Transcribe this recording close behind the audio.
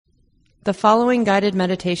The following guided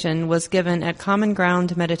meditation was given at Common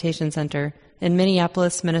Ground Meditation Center in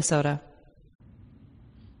Minneapolis, Minnesota.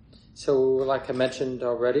 So, like I mentioned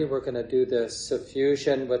already, we're going to do the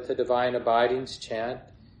suffusion with the Divine Abidings chant.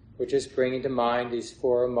 We're just bringing to mind these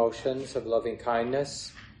four emotions of loving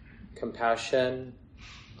kindness, compassion,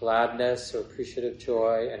 gladness or appreciative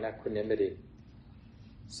joy, and equanimity.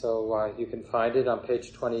 So you can find it on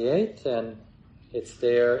page 28, and it's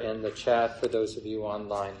there in the chat for those of you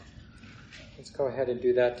online. Let's go ahead and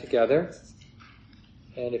do that together.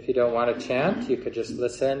 And if you don't want to chant, you could just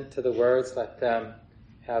listen to the words, let them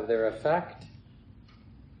have their effect.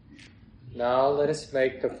 Now let us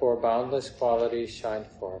make the four boundless qualities shine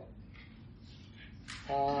forth.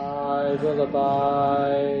 I will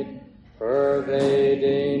abide,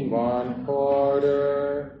 pervading one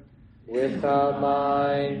quarter, with a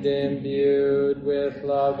mind imbued with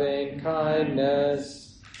loving kindness.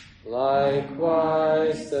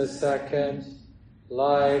 Likewise the second,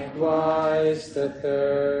 likewise the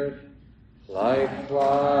third,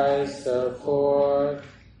 likewise the fourth,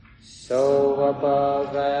 so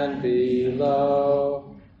above and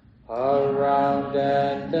below, around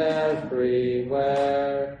and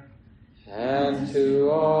everywhere, and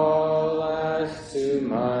to all as to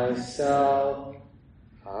myself,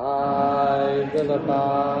 I will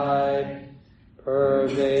abide,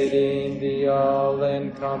 pervading the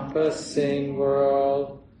all-encompassing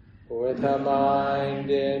world, with a mind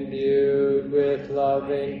imbued with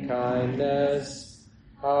loving kindness,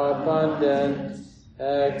 abundant,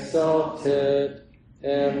 exalted,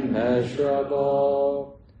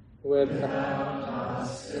 immeasurable, without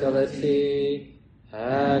hostility,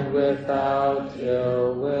 and without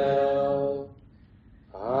ill will.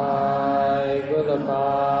 I will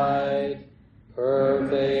abide,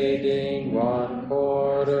 pervading one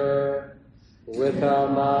quarter, with a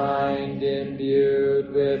mind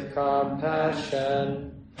imbued with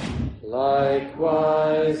compassion,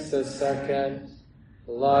 likewise the second,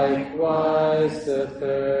 likewise the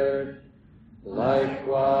third,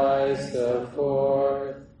 likewise the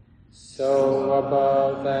fourth, so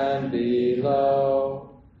above and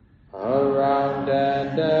below, around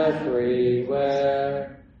and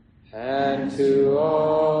everywhere, and to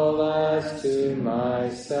all as to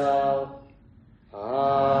myself,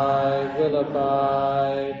 I will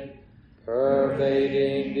abide,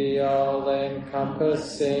 pervading the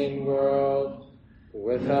all-encompassing world,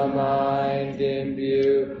 with a mind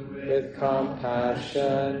imbued with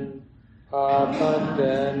compassion,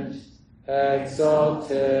 abundant,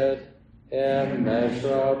 exalted,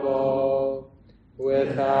 immeasurable,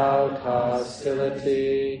 without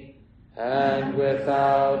hostility, and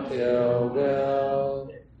without ill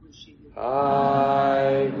will.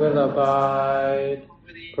 I will abide,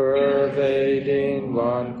 pervading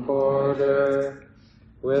one quarter,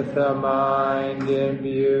 with a mind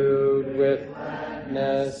imbued with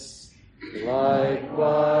gladness,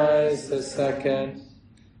 likewise the second,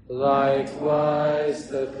 likewise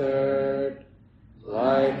the third,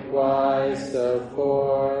 likewise the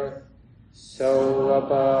fourth, so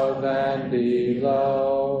above and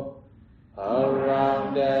below,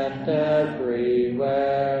 around and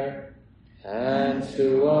everywhere, and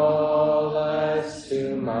to all as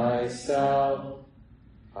to myself,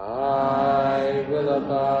 I will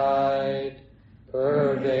abide,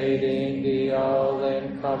 pervading the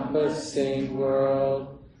all-encompassing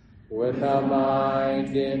world, with a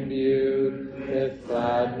mind imbued with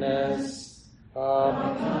gladness,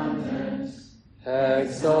 abundant,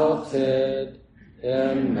 exalted,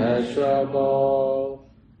 immeasurable,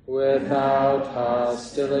 without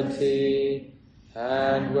hostility,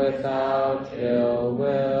 and without ill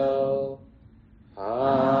will.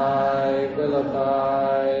 I will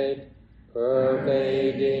abide,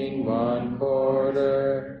 pervading one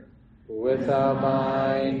quarter, with a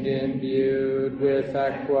mind imbued with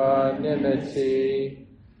equanimity,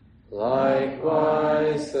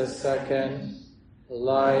 likewise the second,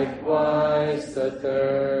 likewise the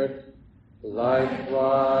third,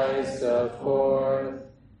 likewise the fourth,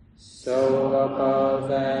 so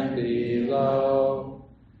above and below,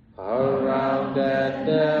 around and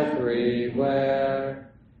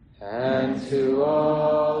everywhere, and to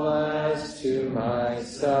all as to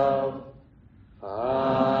myself,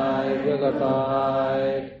 I will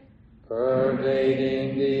abide,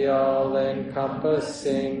 pervading the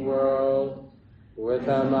all-encompassing world, with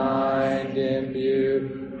a mind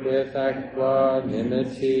imbued with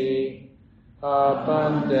equanimity,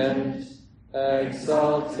 abundant,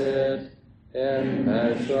 exalted,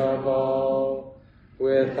 immeasurable,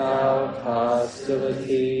 without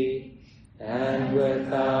hostility, and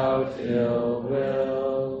without ill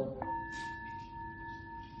will.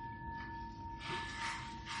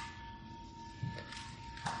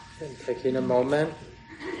 And taking a moment,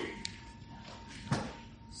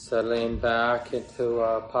 settling back into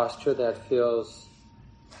a posture that feels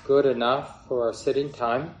good enough for our sitting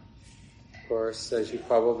time. Of course, as you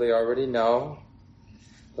probably already know,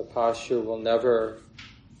 the posture will never,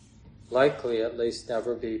 likely at least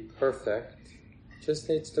never be perfect. It just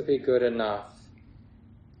needs to be good enough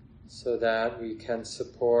so that we can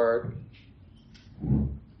support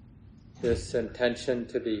this intention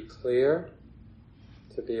to be clear,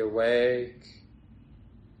 to be awake,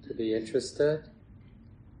 to be interested,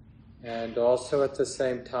 and also at the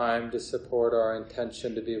same time to support our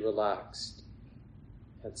intention to be relaxed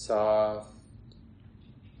and soft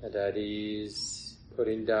and at ease,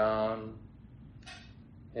 putting down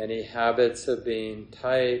any habits of being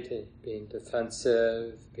tight, being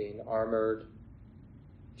defensive, being armored,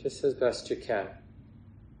 just as best you can.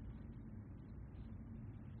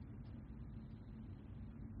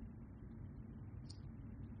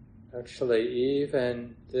 Actually,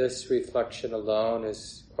 even this reflection alone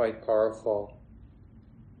is quite powerful.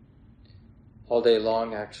 All day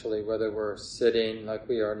long, actually, whether we're sitting like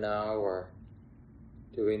we are now or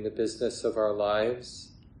doing the business of our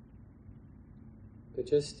lives, but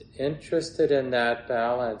just interested in that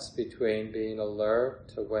balance between being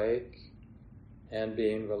alert, awake, and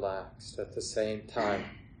being relaxed at the same time.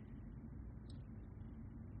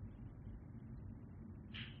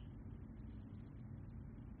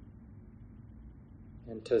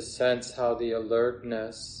 And to sense how the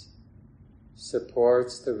alertness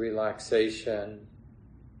supports the relaxation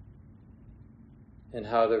and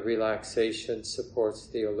how the relaxation supports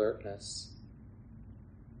the alertness.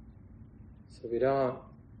 So we don't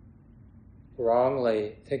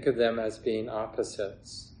wrongly think of them as being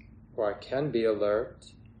opposites, or I can be alert,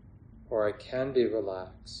 or I can be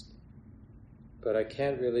relaxed, but I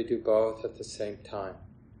can't really do both at the same time.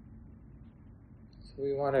 So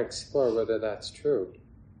we want to explore whether that's true.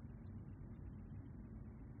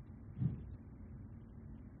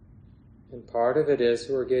 And part of it is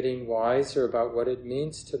we're getting wiser about what it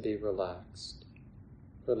means to be relaxed.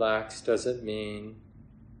 Relaxed doesn't mean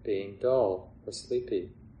being dull or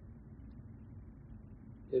sleepy.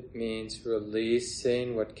 It means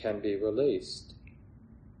releasing what can be released,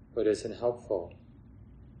 what isn't helpful.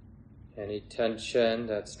 Any tension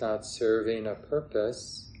that's not serving a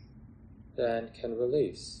purpose, then can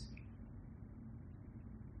release.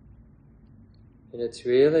 And it's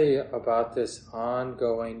really about this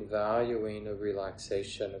ongoing valuing of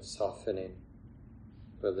relaxation, of softening,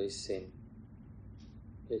 releasing.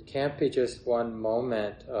 It can't be just one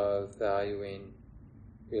moment of valuing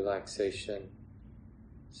relaxation.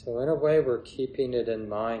 So in a way we're keeping it in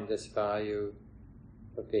mind, this value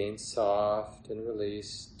of being soft and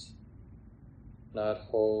released, not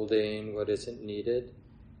holding what isn't needed.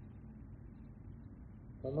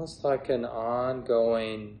 Almost like an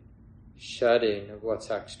ongoing shedding of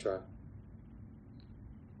what's extra,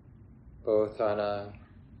 both on a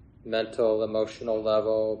mental, emotional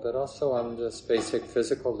level, but also on this basic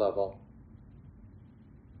physical level.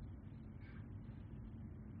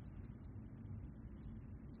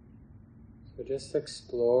 So just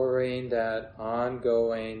exploring that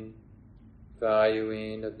ongoing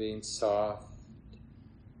valuing of being soft,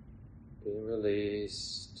 being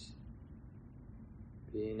released,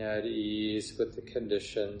 being at ease with the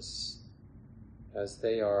conditions as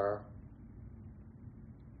they are.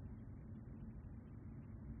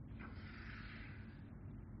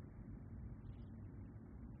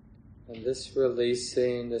 And this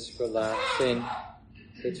releasing, this relaxing,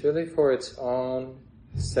 it's really for its own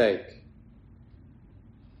sake.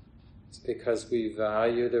 It's because we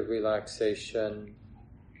value the relaxation,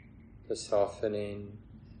 the softening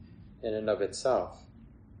in and of itself.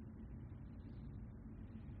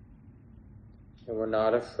 And we're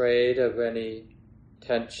not afraid of any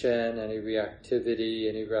tension, any reactivity,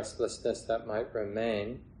 any restlessness that might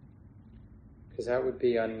remain, because that would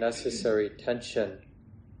be unnecessary tension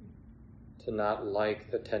to not like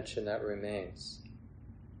the tension that remains.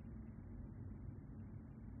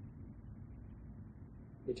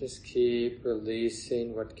 We just keep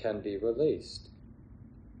releasing what can be released,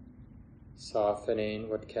 softening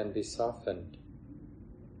what can be softened,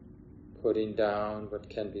 putting down what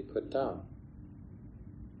can be put down,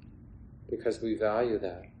 because we value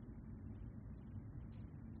that.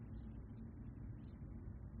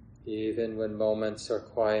 Even when moments are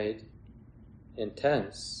quite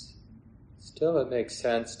intense, still it makes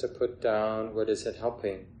sense to put down what isn't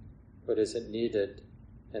helping, what isn't needed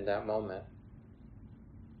in that moment.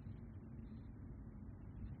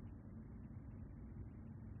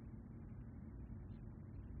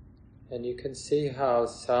 And you can see how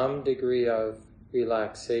some degree of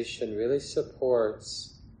relaxation really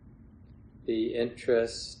supports the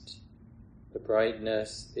interest, the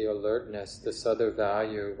brightness, the alertness, this other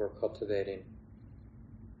value we're cultivating.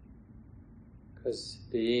 Because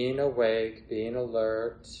being awake, being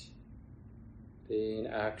alert, being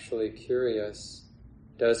actually curious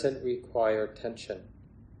doesn't require tension.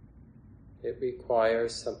 It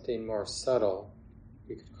requires something more subtle.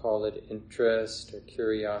 We could call it interest or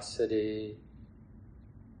curiosity,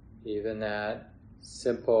 even that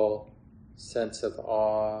simple sense of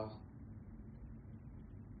awe,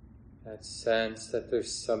 that sense that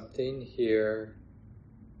there's something here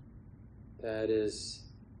that is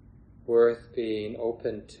worth being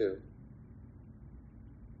open to,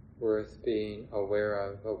 worth being aware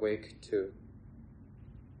of, awake to.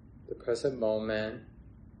 The present moment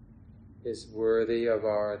is worthy of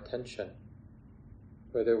our attention.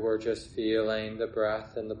 Whether we're just feeling the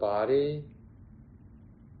breath in the body,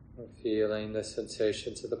 or feeling the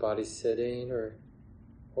sensations of the body sitting, or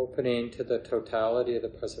opening to the totality of the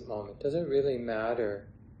present moment, doesn't really matter.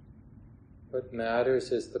 What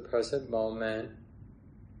matters is the present moment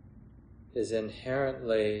is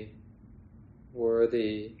inherently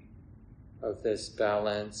worthy of this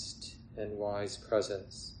balanced and wise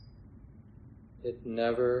presence. It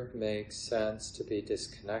never makes sense to be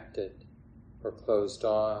disconnected or closed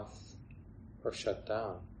off or shut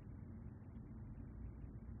down.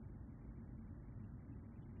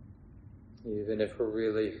 Even if we're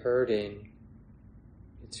really hurting,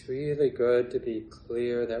 it's really good to be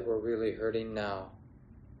clear that we're really hurting now,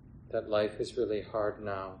 that life is really hard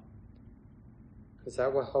now, because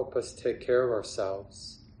that will help us take care of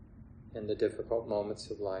ourselves in the difficult moments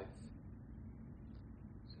of life.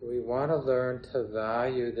 So we want to learn to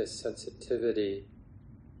value this sensitivity,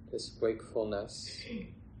 this wakefulness,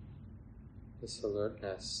 this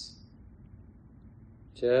alertness,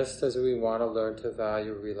 just as we want to learn to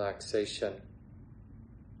value relaxation.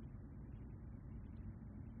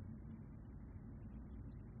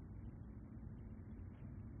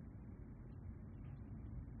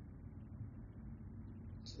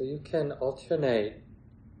 So you can alternate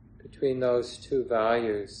between those two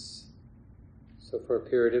values. So for a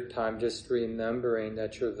period of time, just remembering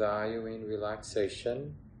that you're valuing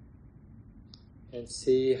relaxation, and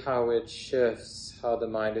see how it shifts, how the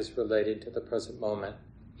mind is relating to the present moment,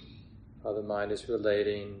 how the mind is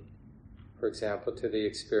relating, for example, to the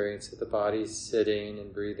experience of the body sitting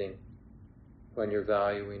and breathing when you're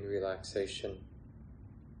valuing relaxation.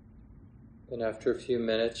 Then after a few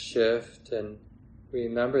minutes, shift and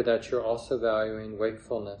remember that you're also valuing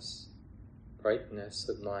wakefulness, brightness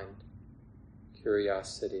of mind,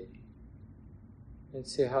 curiosity, and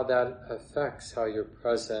see how that affects how you're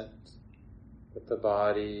present with the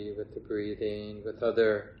body, with the breathing, with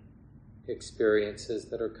other experiences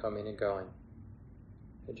that are coming and going.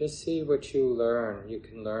 And just see what you learn. You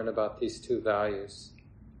can learn about these two values.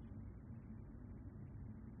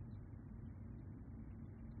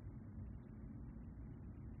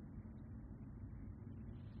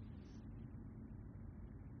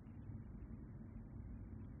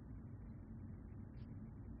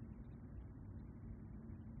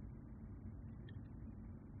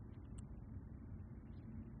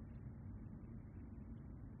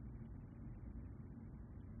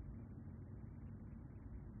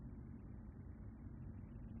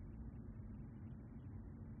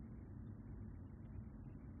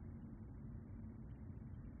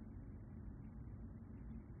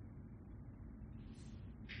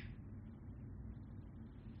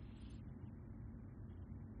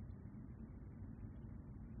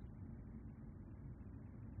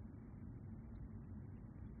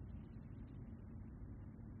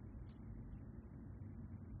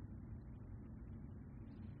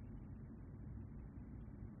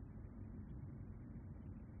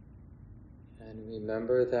 And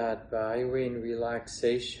remember that valuing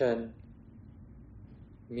relaxation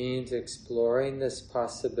means exploring this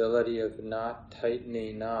possibility of not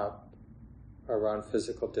tightening up around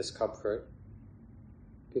physical discomfort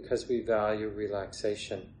because we value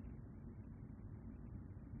relaxation.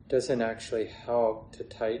 It doesn't actually help to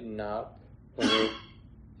tighten up when you're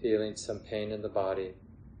feeling some pain in the body.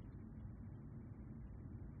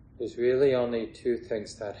 There's really only two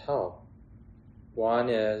things that help. One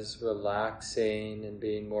is relaxing and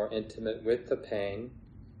being more intimate with the pain.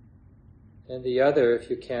 And the other, if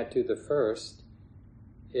you can't do the first,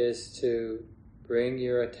 is to bring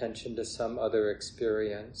your attention to some other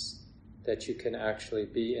experience that you can actually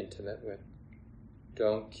be intimate with.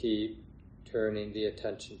 Don't keep turning the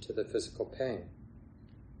attention to the physical pain.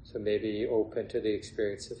 So maybe open to the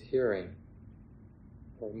experience of hearing,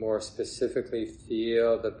 or more specifically,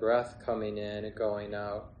 feel the breath coming in and going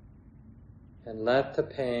out. And let the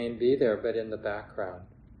pain be there, but in the background.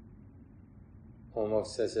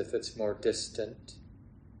 Almost as if it's more distant,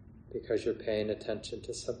 because you're paying attention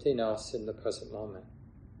to something else in the present moment.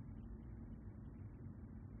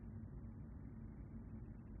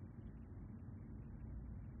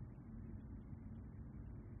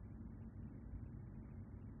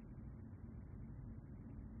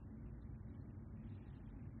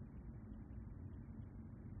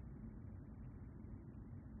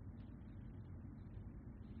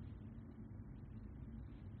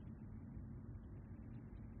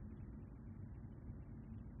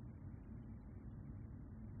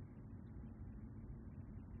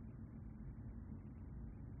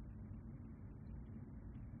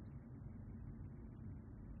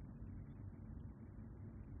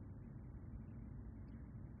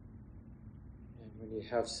 When you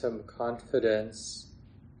have some confidence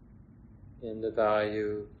in the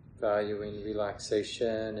valuing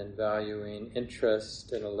relaxation and valuing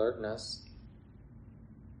interest and alertness,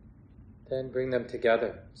 then bring them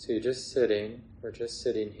together. So you're just sitting, we're just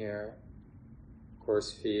sitting here, of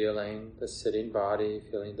course feeling the sitting body,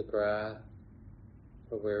 feeling the breath,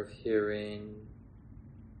 aware of hearing,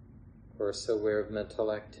 of course aware of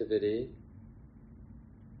mental activity.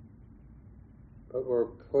 But we're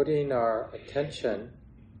putting our attention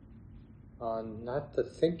on not the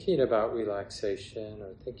thinking about relaxation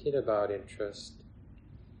or thinking about interest,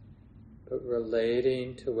 but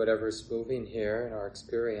relating to whatever's moving here in our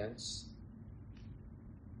experience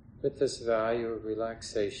with this value of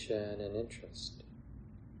relaxation and interest.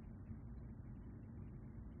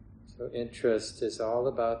 So interest is all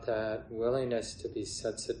about that willingness to be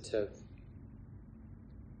sensitive,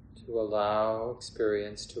 to allow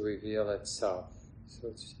experience to reveal itself. So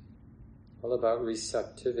it's all about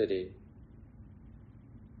receptivity.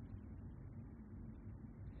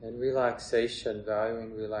 And relaxation,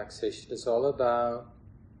 valuing relaxation, is all about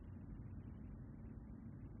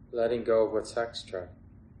letting go of what's extra.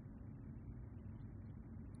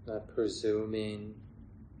 Not presuming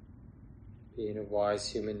being a wise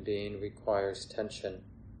human being requires tension.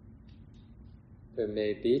 There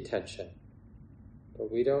may be tension, but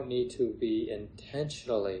we don't need to be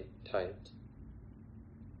intentionally tight.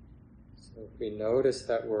 So if we notice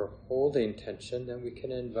that we're holding tension, then we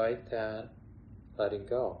can invite that letting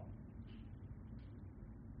go.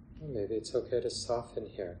 Or maybe it's okay to soften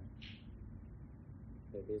here.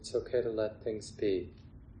 Maybe it's okay to let things be.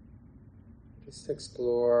 Just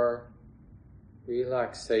explore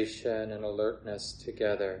relaxation and alertness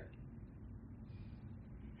together.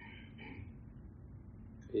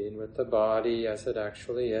 Being with the body as it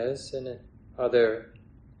actually is, and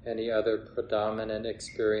any other predominant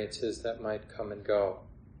experiences that might come and go.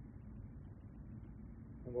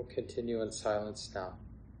 And we'll continue in silence now.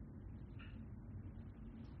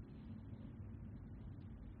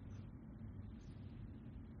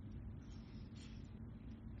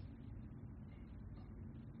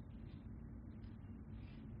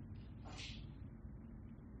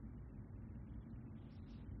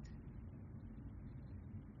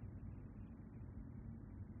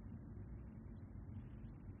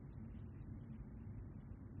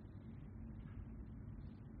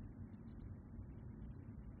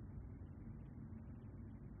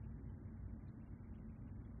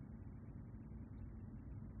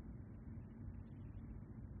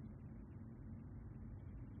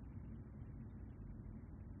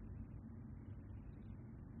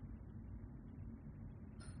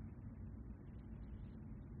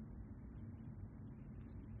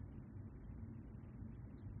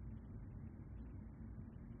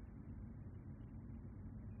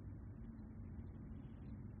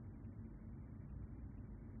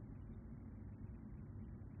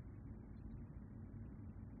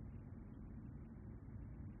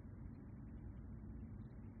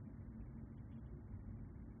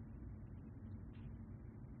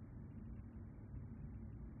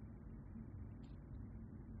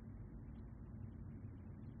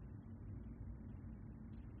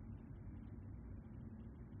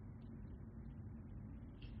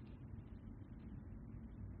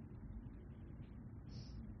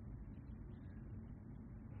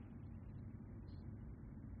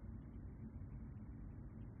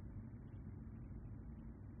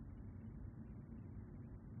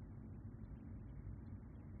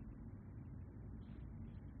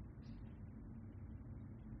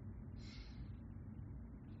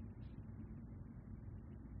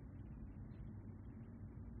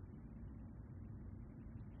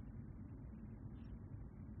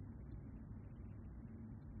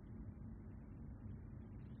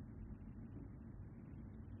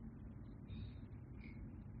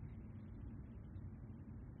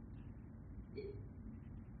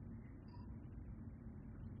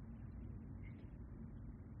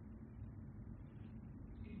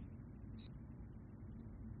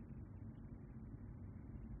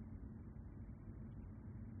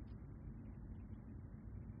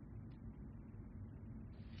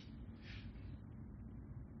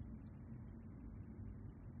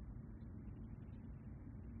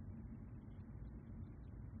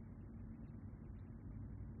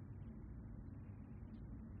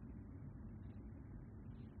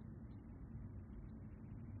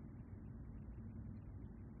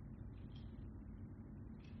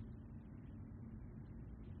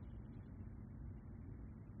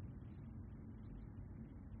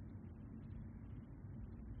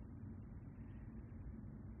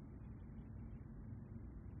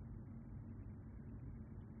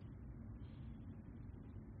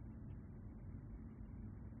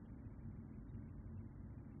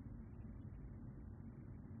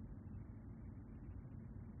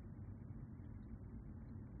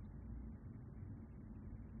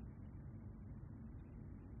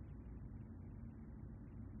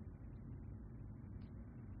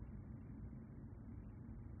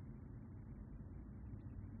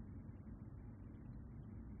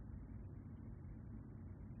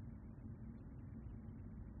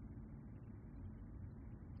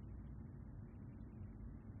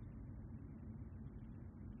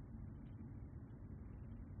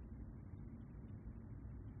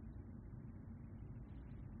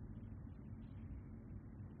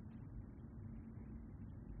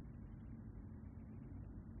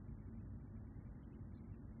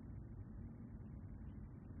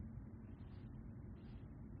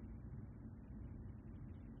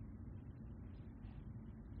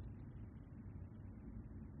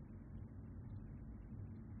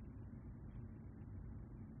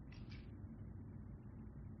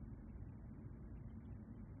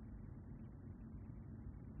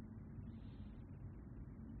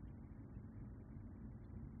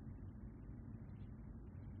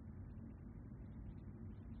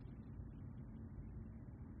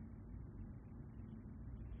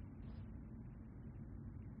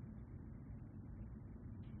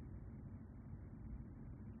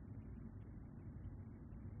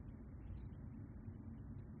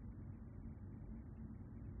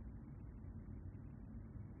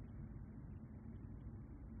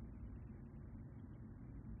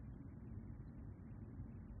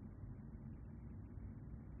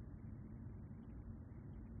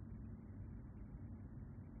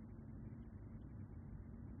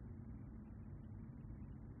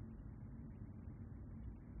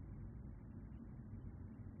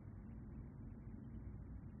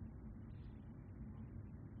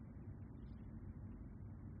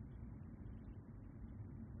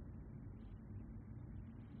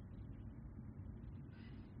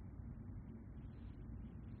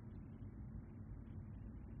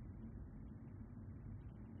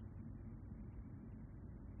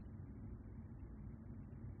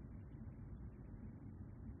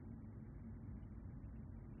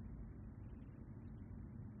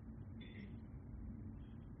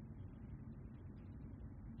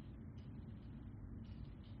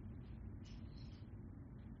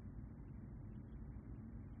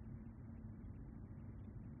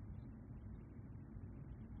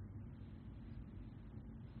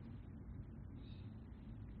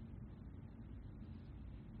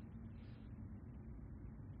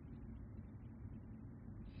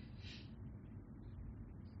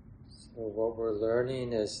 So what we're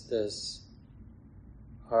learning is this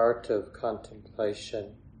art of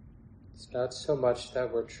contemplation. It's not so much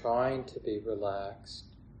that we're trying to be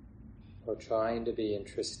relaxed or trying to be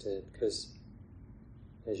interested, because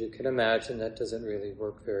as you can imagine, that doesn't really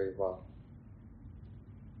work very well.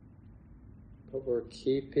 But we're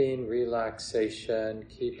keeping relaxation,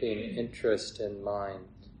 keeping interest in mind,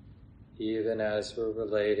 even as we're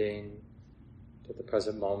relating to the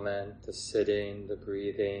present moment, the sitting, the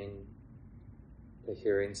breathing, the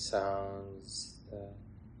hearing sounds, the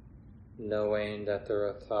knowing that there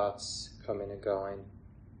are thoughts coming and going.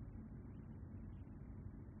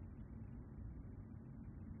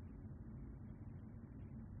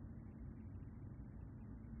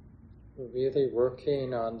 We're really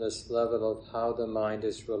working on this level of how the mind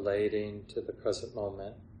is relating to the present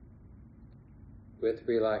moment, with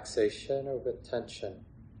relaxation or with tension,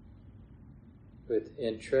 with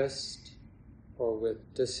interest or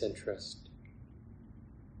with disinterest.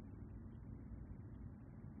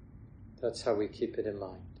 That's how we keep it in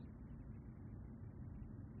mind.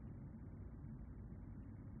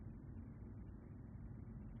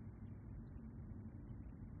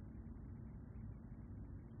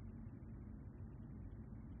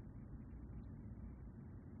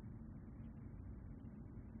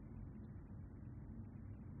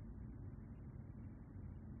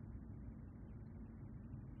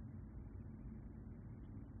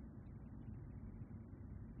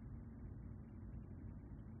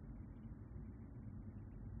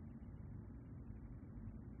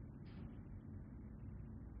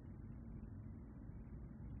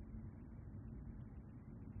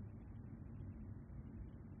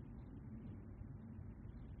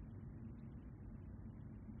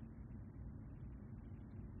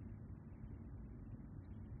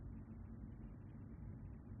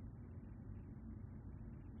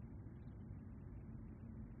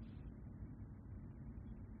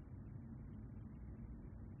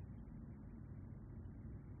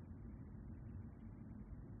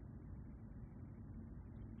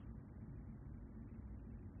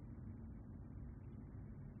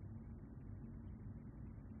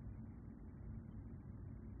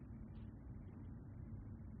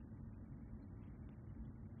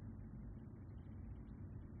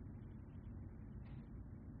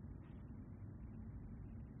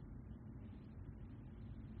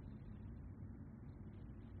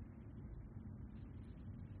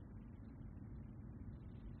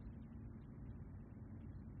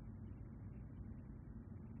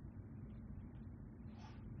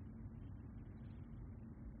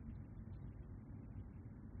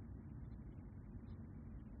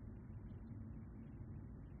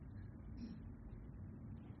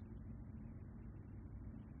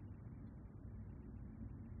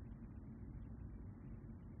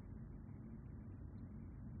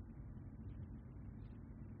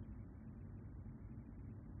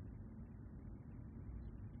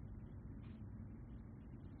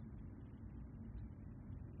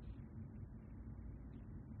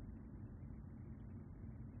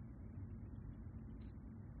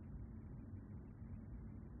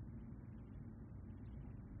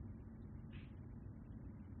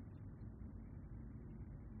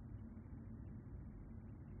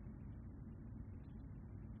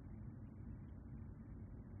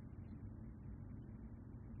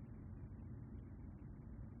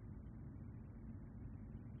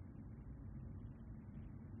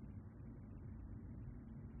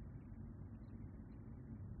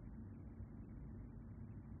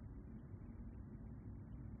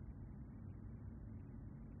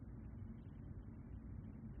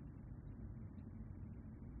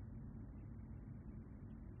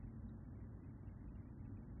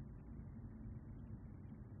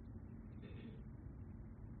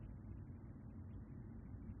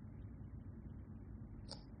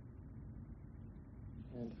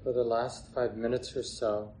 For the last 5 minutes or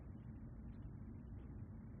so,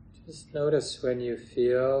 just notice when you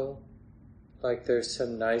feel like there's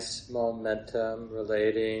some nice momentum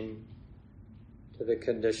relating to the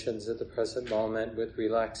conditions of the present moment with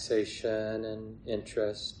relaxation and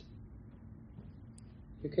interest.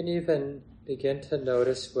 You can even begin to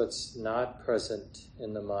notice what's not present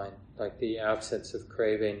in the mind, like the absence of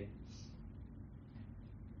craving,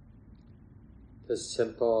 the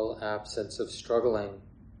simple absence of struggling,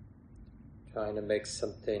 trying to make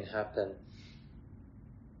something happen.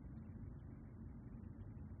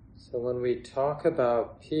 So when we talk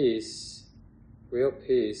about peace, real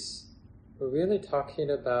peace, we're really talking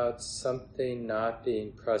about something not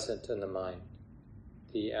being present in the mind.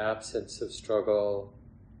 The absence of struggle,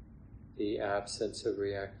 the absence of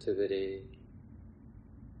reactivity,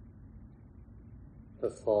 the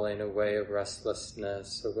falling away of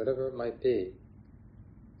restlessness, or whatever it might be.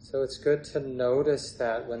 So it's good to notice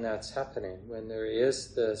that when that's happening, when there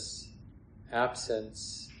is this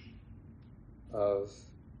absence of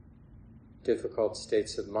difficult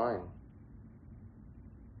states of mind,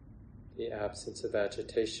 the absence of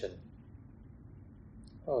agitation.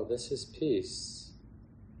 Oh, this is peace.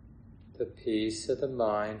 The peace of the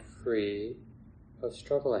mind free of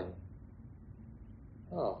struggling.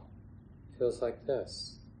 Oh, feels like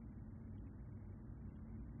this.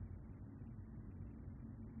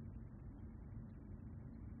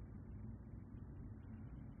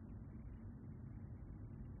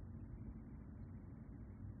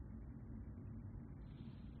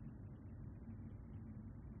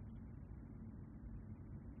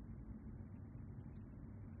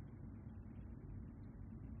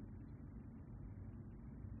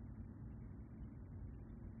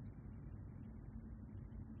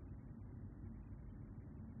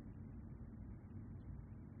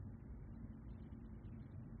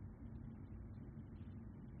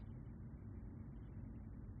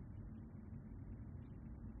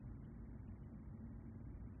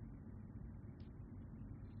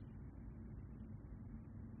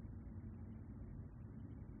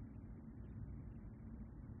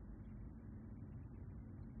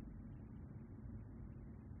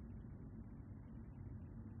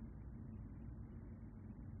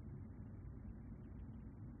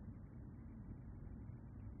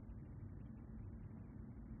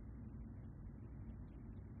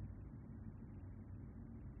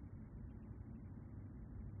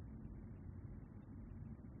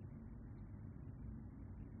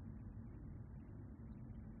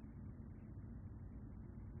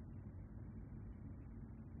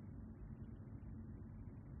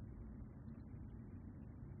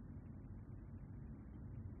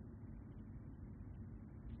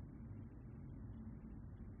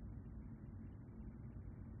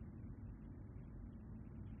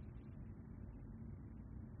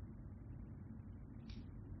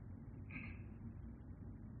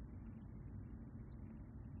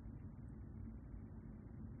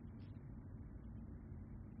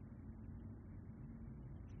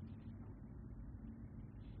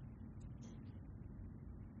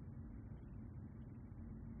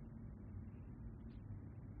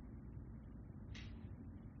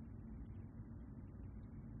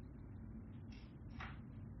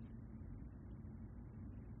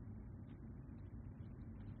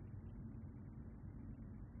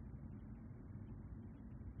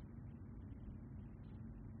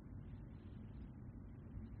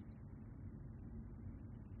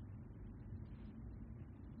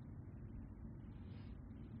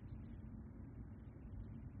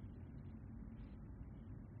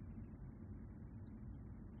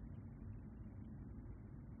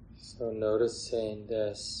 So noticing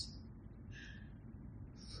this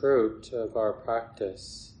fruit of our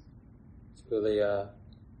practice is really an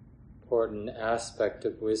important aspect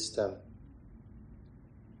of wisdom.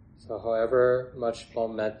 So however much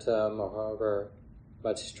momentum or however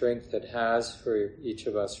much strength it has for each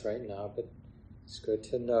of us right now, but it's good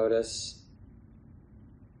to notice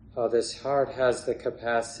how this heart has the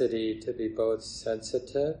capacity to be both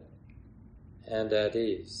sensitive and at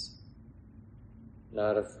ease.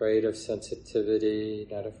 Not afraid of sensitivity,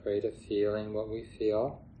 not afraid of feeling what we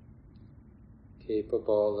feel.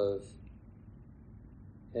 Capable of,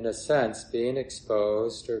 in a sense, being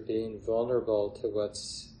exposed or being vulnerable to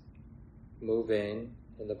what's moving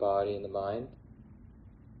in the body and the mind,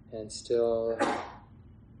 and still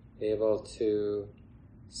able to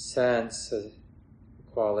sense a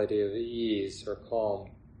quality of ease or calm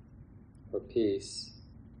or peace,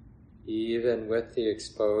 even with the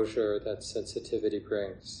exposure that sensitivity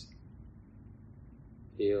brings,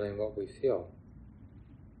 feeling what we feel.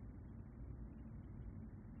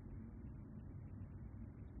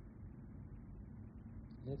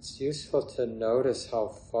 it's useful to notice how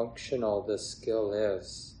functional this skill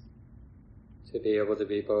is, to be able to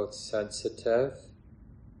be both sensitive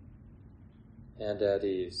and at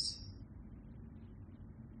ease.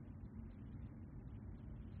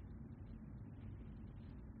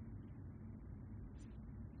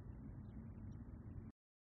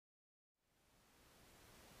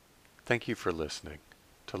 Thank you for listening.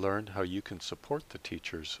 To learn how you can support the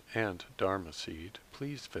teachers and Dharma Seed,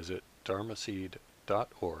 please visit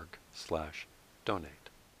dharmaseed.org/donate.